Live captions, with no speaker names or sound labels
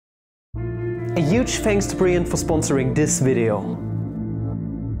A huge thanks to Brian for sponsoring this video.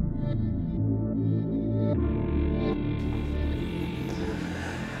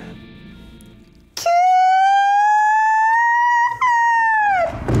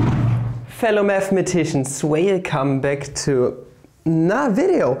 Fellow mathematicians, welcome back to another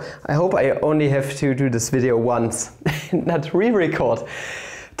video. I hope I only have to do this video once, not re-record.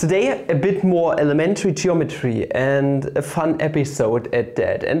 Today a bit more elementary geometry and a fun episode at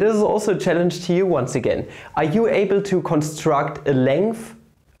that. And this is also a challenge to you once again. Are you able to construct a length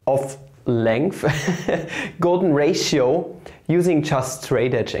golden ratio using just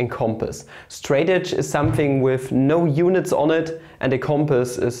straight edge and compass? Straight edge is something with no units on it, and a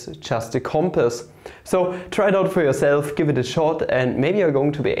compass is just a compass. So try it out for yourself, give it a shot, and maybe you're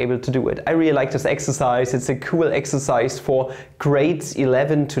going to be able to do it. I really like this exercise. It's a cool exercise for grades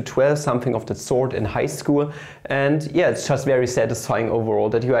 11 to 12, something of that sort in high school. And yeah, it's just very satisfying overall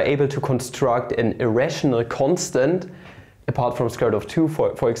that you are able to construct an irrational constant, apart from square root of 2,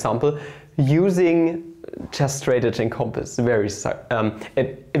 for example, using just straight edge and compass. A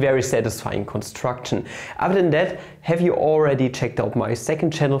very satisfying construction. Other than that, have you already checked out my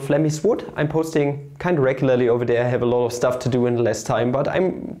second channel, Flammy's Wood? I'm posting kind of regularly over there. I have a lot of stuff to do in less time, but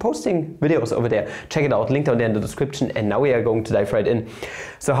I'm posting videos over there. Check it out, link down there in the description. And now we are going to dive right in.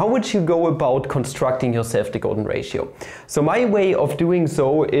 So how would you go about constructing yourself the golden ratio? So my way of doing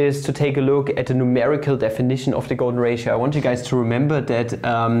so is to take a look at the numerical definition of the golden ratio. I want you guys to remember that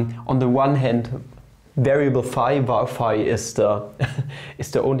on the one hand, variable phi, var phi is the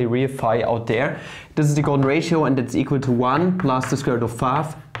only real phi out there. This is the golden ratio, and it's equal to 1 plus the square root of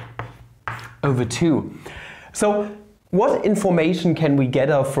 5 over 2. So what information can we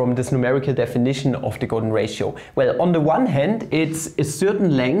gather from this numerical definition of the golden ratio? Well, on the one hand, it's a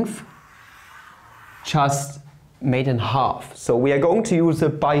certain length just made in half. So we are going to use a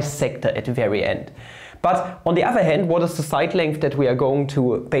bisector at the very end. But on the other hand, what is the side length that we are going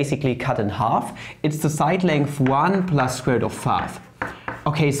to basically cut in half? It's the side length 1 plus square root of 5.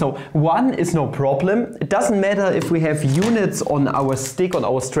 Okay, so 1 is no problem. It doesn't matter if we have units on our stick, on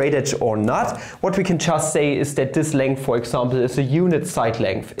our straight edge or not. What we can just say is that this length, for example, is a unit side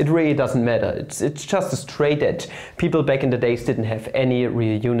length. It really doesn't matter. It's just a straight edge. People back in the days didn't have any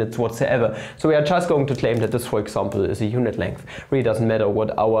real units whatsoever. So we are just going to claim that this, for example, is a unit length. Really doesn't matter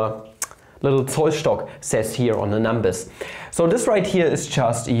what our little Zollstock says here on the numbers. So this right here is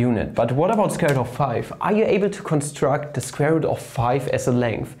just a unit. But what about square root of 5? Are you able to construct the square root of 5 as a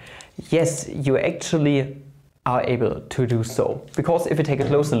length? Yes, you actually are able to do so. Because if you take a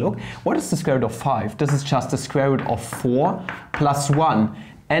closer look, what is the square root of 5? This is just the square root of 4 plus 1.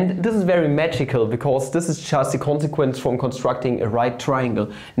 And this is very magical because this is just a consequence from constructing a right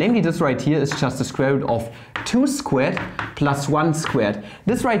triangle. Namely, this right here is just the square root of 2 squared plus 1 squared.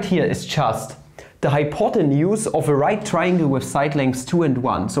 This right here is just the hypotenuse of a right triangle with side lengths 2 and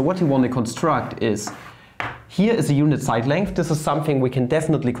 1. So what you want to construct is, here is a unit side length. This is something we can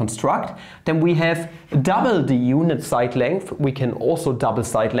definitely construct. Then we have double the unit side length. We can also double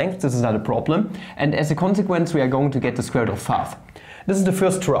side length. This is not a problem. And as a consequence, we are going to get the square root of 5. This is the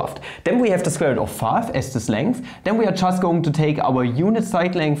first draft. Then we have the square root of 5 as this length. Then we are just going to take our unit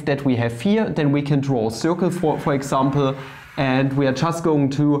side length that we have here. Then we can draw a circle, for example. And we are just going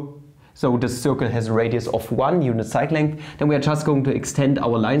to, so this circle has a radius of 1 unit side length. Then we are just going to extend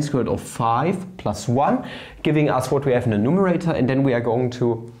our line square root of 5 plus 1, giving us what we have in the numerator. And then we are going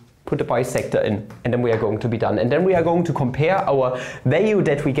to put a bisector in. And then we are going to be done. And then we are going to compare our value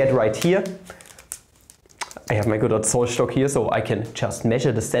that we get right here. I have my good old Zollstock here, so I can just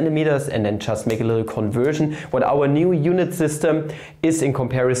measure the centimeters and then just make a little conversion. What our new unit system is in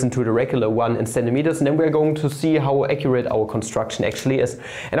comparison to the regular one in centimeters. And then we're going to see how accurate our construction actually is.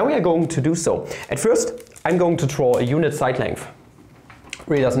 And now we are going to do so. At first, I'm going to draw a unit side length.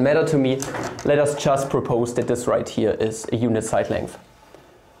 Really doesn't matter to me. Let us just propose that this right here is a unit side length.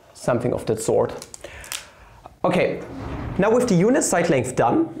 Something of that sort. Okay, now with the unit side length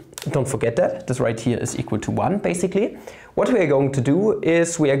done, don't forget that this right here is equal to 1 basically. What we are going to do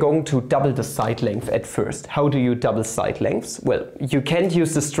is we are going to double the side length at first. How do you double side lengths? Well, you can't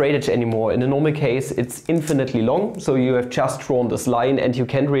use the straight edge anymore. In a normal case, it's infinitely long, so you have just drawn this line and you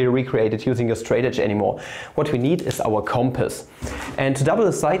can't really recreate it using your straight edge anymore. What we need is our compass. And to double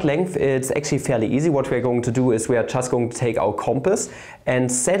the side length, it's actually fairly easy. What we're going to do is we are just going to take our compass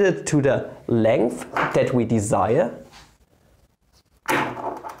and set it to the length that we desire,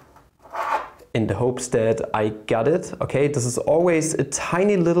 in the hopes that I got it. Okay, this is always a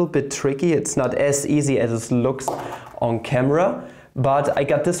tiny little bit tricky. It's not as easy as it looks on camera, but I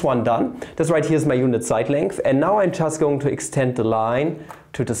got this one done. This right here is my unit side length, and now I'm just going to extend the line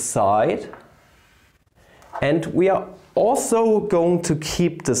to the side And we are also going to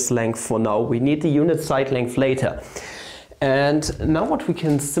keep this length for now. We need the unit side length later. And now what we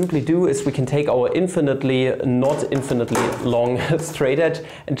can simply do is we can take our not infinitely long straight edge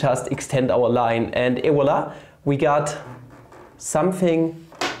and just extend our line. And voila, we got something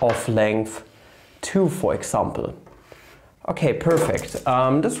of length 2, for example. Okay, perfect.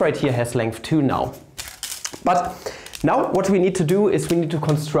 This right here has length 2 now. But now what we need to do is we need to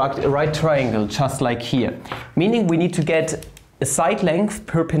construct a right triangle, just like here. Meaning we need to get a side length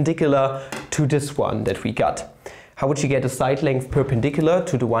perpendicular to this one that we got. How would you get a side length perpendicular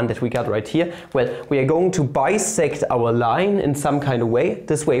to the one that we got right here? Well, we are going to bisect our line in some kind of way.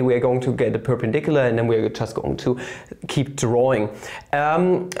 This way we are going to get a perpendicular, and then we're just going to keep drawing.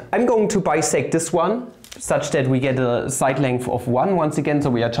 I'm going to bisect this one such that we get a side length of 1 once again. So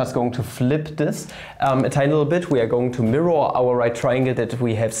we are just going to flip this a tiny little bit. We are going to mirror our right triangle that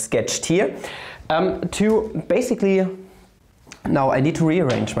we have sketched here to basically... Now I need to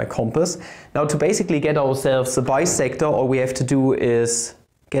rearrange my compass. Now to basically get ourselves a bisector, all we have to do is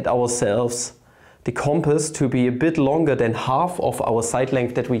get ourselves the compass to be a bit longer than half of our side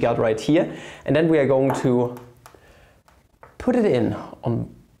length that we got right here. And then we are going to put it in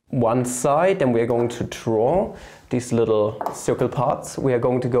on one side, then we are going to draw these little circle parts. We are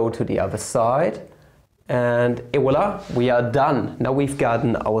going to go to the other side, and voila, we are done. Now we've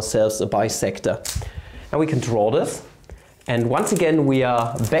gotten ourselves a bisector. Now we can draw this. And once again, we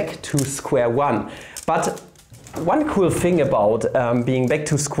are back to square one. But one cool thing about being back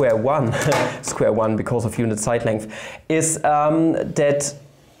to square one because of unit side length, is that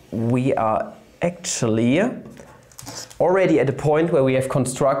we are actually already at a point where we have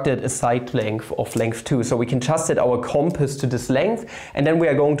constructed a side length of length 2. So we can just set our compass to this length, and then we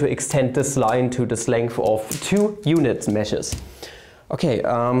are going to extend this line to this length of 2 unit measures. Okay,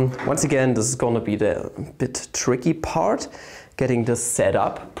 once again, this is going to be the bit tricky part, getting this set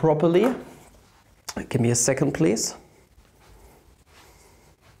up properly. Give me a second, please.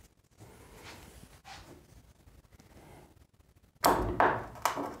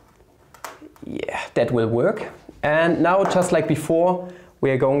 Yeah, that will work. And now, just like before,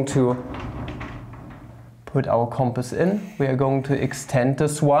 we are going to put our compass in. We are going to extend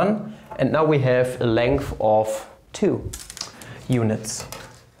this one, and now we have a length of 2 units.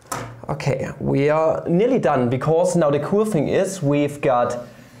 Okay, we are nearly done, because now the cool thing is we've got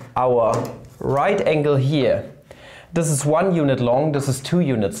our right angle here. This is 1 unit long, this is 2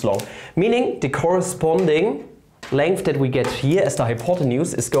 units long, meaning the corresponding length that we get here as the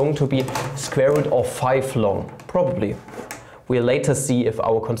hypotenuse is going to be square root of 5 long, probably. We'll later see if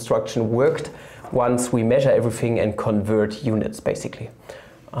our construction worked once we measure everything and convert units, basically.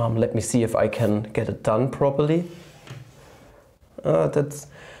 Let me see if I can get it done properly. That's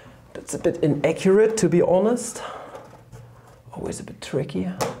a bit inaccurate, to be honest. Always a bit tricky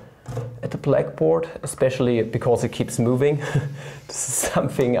at the blackboard, especially because it keeps moving. This is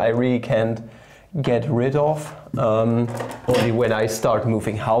something I really can't get rid of, only when I start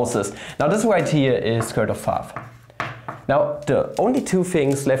moving houses. Now this right here is square root of 5. Now the only 2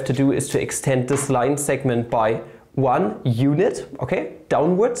 things left to do is to extend this line segment by 1 unit, okay,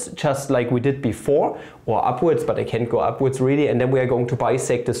 downwards, just like we did before, or upwards, but I can't go upwards really, and then we are going to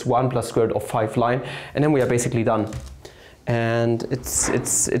bisect this 1 plus square root of 5 line, and then we are basically done. And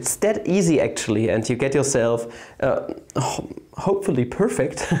it's that easy actually, and you get yourself hopefully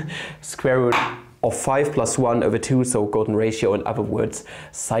perfect square root of 5 plus 1 over 2, so golden ratio, in other words,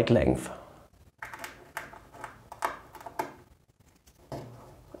 side length.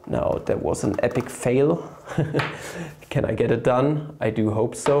 Now that was an epic fail. Can I get it done? I do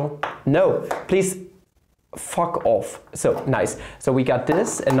hope so. No, please fuck off. So nice. So we got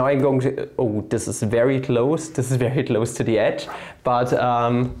this, and now I'm going to, oh, this is very close. This is very close to the edge, but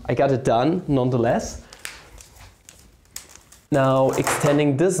I got it done nonetheless. Now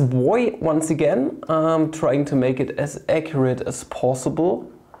extending this boy once again, trying to make it as accurate as possible.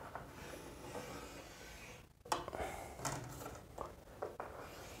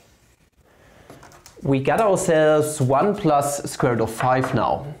 We got ourselves 1 plus square root of 5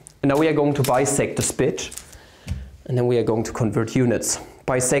 now. And now we are going to bisect this bit, and then we are going to convert units.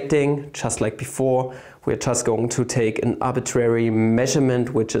 Bisecting, just like before, we're just going to take an arbitrary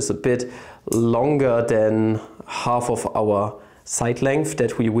measurement which is a bit longer than half of our side length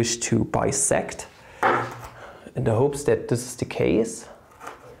that we wish to bisect, in the hopes that this is the case.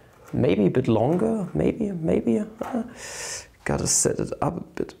 Maybe a bit longer, maybe. Gotta set it up a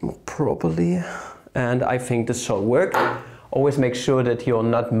bit more properly. And I think this shall work. Always make sure that you're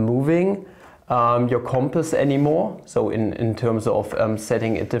not moving your compass anymore. So in terms of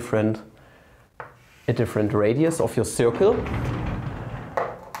setting a different a different radius of your circle.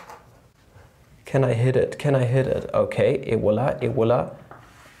 Can I hit it? Can I hit it? Okay, et voilà, et voilà.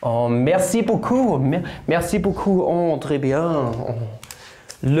 Oh, merci beaucoup, merci beaucoup, oh, très bien. Oh.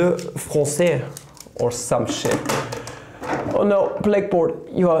 Le français, or some shit. Oh no, Blackboard,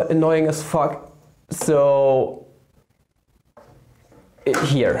 you are annoying as fuck. So,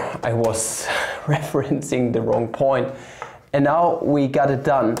 here, I was referencing the wrong point. And now we got it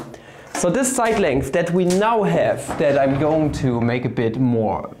done. So this side length that we now have, that I'm going to make a bit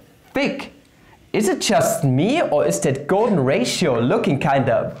more big, is it just me, or is that golden ratio looking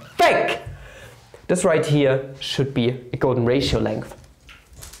kinda fake? This right here should be a golden ratio length.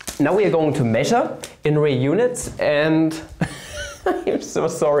 Now we are going to measure in real units, and I'm so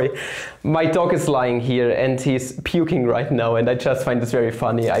sorry. My dog is lying here and he's puking right now, and I just find this very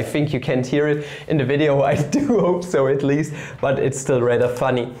funny. I think you can't hear it in the video, I do hope so at least, but it's still rather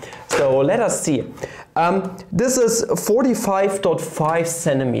funny. So let us see. This is 45.5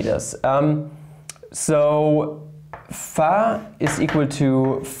 centimeters. So fa is equal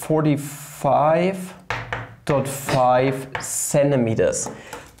to 45.5 centimeters.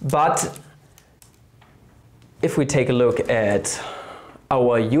 But if we take a look at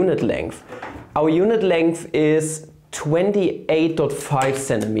our unit length is 28.5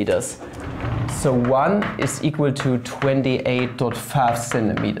 centimeters. So 1 is equal to 28.5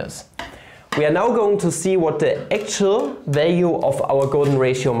 centimeters. We are now going to see what the actual value of our golden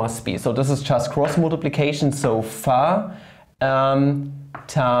ratio must be. So this is just cross multiplication, so fa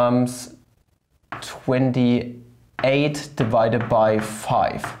times 28 divided by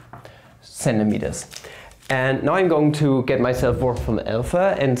 5 centimeters. And now I'm going to get myself Wolfram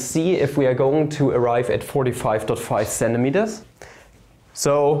alpha and see if we are going to arrive at 45.5 centimeters.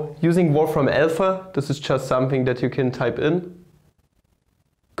 So using Wolfram alpha, this is just something that you can type in.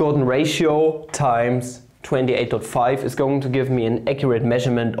 Golden ratio times 28.5 is going to give me an accurate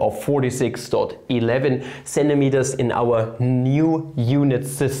measurement of 46.11 centimeters in our new unit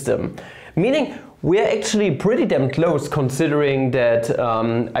system. Meaning we're actually pretty damn close, considering that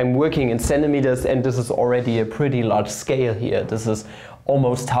I'm working in centimeters and this is already a pretty large scale here. This is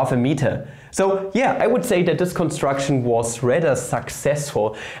almost half a meter. So yeah, I would say that this construction was rather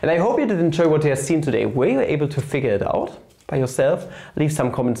successful, and I hope you did enjoy what you have seen today. Were you able to figure it out by yourself? Leave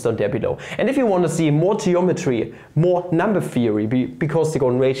some comments down there below. And if you want to see more geometry, more number theory, because the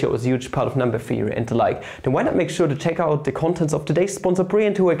golden ratio is a huge part of number theory and the like, then why not make sure to check out the contents of today's sponsor,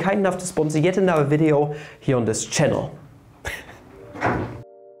 Brilliant, who are kind enough to sponsor yet another video here on this channel.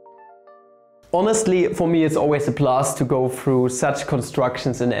 Honestly, for me it's always a blast to go through such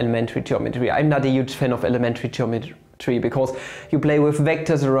constructions in elementary geometry. I'm not a huge fan of elementary geometry because you play with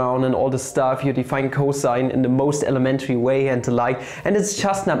vectors around and all the stuff, you define cosine in the most elementary way and the like, and it's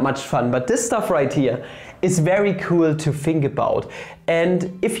just not much fun. But this stuff right here is very cool to think about.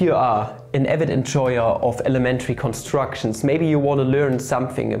 And if you are an avid enjoyer of elementary constructions, maybe you want to learn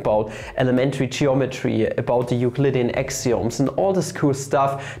something about elementary geometry, about the Euclidean axioms and all this cool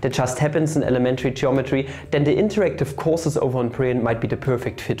stuff that just happens in elementary geometry, then the interactive courses over on Brilliant might be the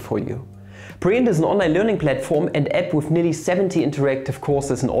perfect fit for you. Brilliant is an online learning platform and app with nearly 70 interactive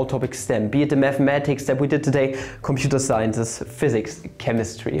courses in all topics STEM, be it the mathematics that we did today, computer sciences, physics,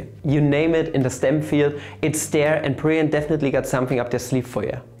 chemistry, you name it in the STEM field, it's there, and Brilliant definitely got something up their sleeve for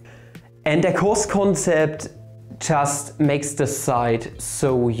you. And their course concept just makes the site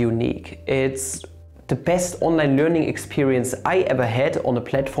so unique. It's the best online learning experience I ever had on a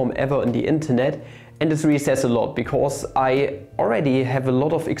platform ever on the internet. And this really says a lot, because I already have a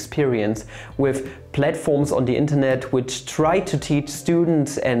lot of experience with platforms on the internet which try to teach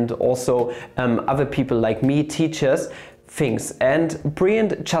students and also other people like me, teachers, things. And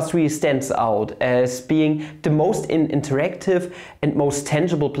Brilliant just really stands out as being the most interactive and most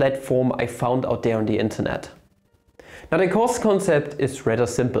tangible platform I found out there on the internet. Now the course concept is rather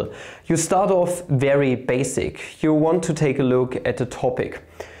simple. You start off very basic. You want to take a look at the topic.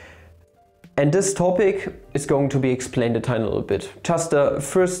 And this topic is going to be explained a tiny little bit. Just the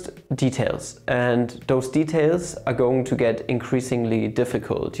first details. And those details are going to get increasingly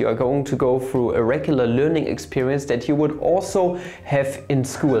difficult. You are going to go through a regular learning experience that you would also have in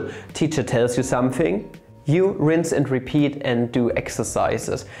school. Teacher tells you something, you rinse and repeat and do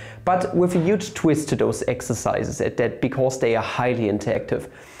exercises. But with a huge twist to those exercises at that, because they are highly interactive.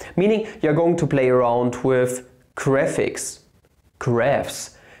 Meaning you're going to play around with graphics,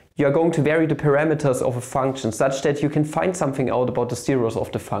 graphs. You are going to vary the parameters of a function such that you can find something out about the zeros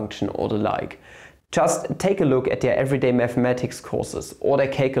of the function or the like. Just take a look at their everyday mathematics courses or their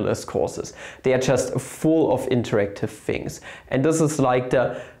calculus courses. They are just full of interactive things. And this is like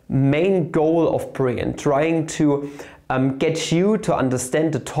the main goal of Brilliant, trying to get you to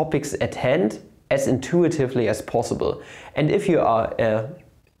understand the topics at hand as intuitively as possible. And if you are a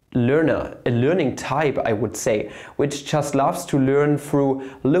learner, a learning type, I would say, which just loves to learn through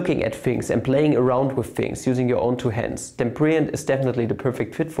looking at things and playing around with things using your own two hands, then Brilliant is definitely the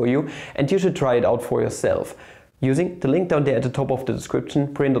perfect fit for you, and you should try it out for yourself using the link down there at the top of the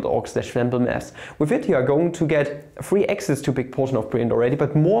description, brilliant.org/FlammableMaths. With it, you are going to get free access to a big portion of Brilliant already,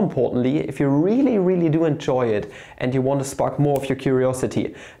 but more importantly, if you really do enjoy it and you want to spark more of your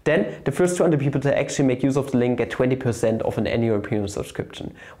curiosity, then the first 200 people to actually make use of the link get 20% of an annual premium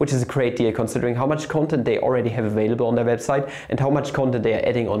subscription, which is a great deal considering how much content they already have available on their website and how much content they are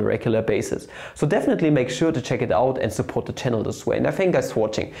adding on a regular basis. So definitely make sure to check it out and support the channel this way. And I thank you guys for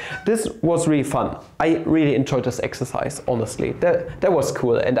watching. This was really fun. I really enjoyed this exercise, honestly. That was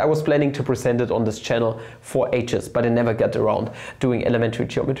cool, and I was planning to present it on this channel for ages, but I never got around doing elementary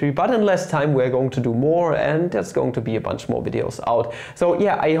geometry. But in less time we're going to do more, and there's going to be a bunch more videos out. So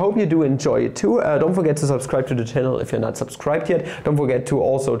yeah, I hope you do enjoy it too. Don't forget to subscribe to the channel if you're not subscribed yet. Don't forget to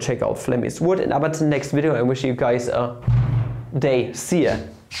also check out Flammy's Wood, and up until the next video, I wish you guys a day. See ya.